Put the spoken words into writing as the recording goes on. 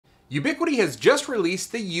Ubiquiti has just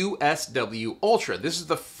released the USW-Ultra. This is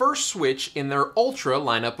the first switch in their Ultra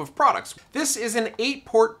lineup of products. This is an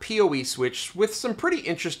 8-port PoE switch with some pretty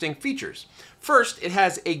interesting features. First, it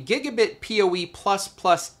has a gigabit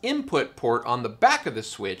PoE++ input port on the back of the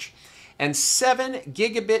switch, and 7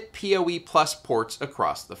 gigabit PoE+ ports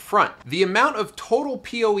across the front. The amount of total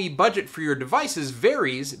PoE budget for your devices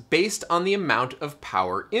varies based on the amount of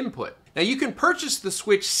power input. Now you can purchase the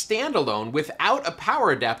switch standalone without a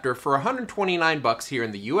power adapter for $129 here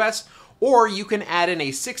in the US, or you can add in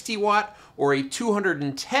a 60 watt or a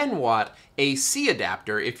 210 watt AC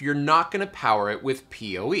adapter if you're not gonna power it with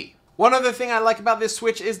PoE. One other thing I like about this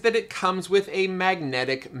switch is that it comes with a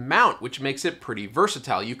magnetic mount, which makes it pretty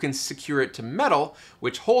versatile. You can secure it to metal,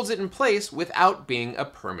 which holds it in place without being a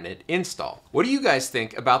permanent install. What do you guys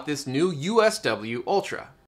think about this new USW-Ultra?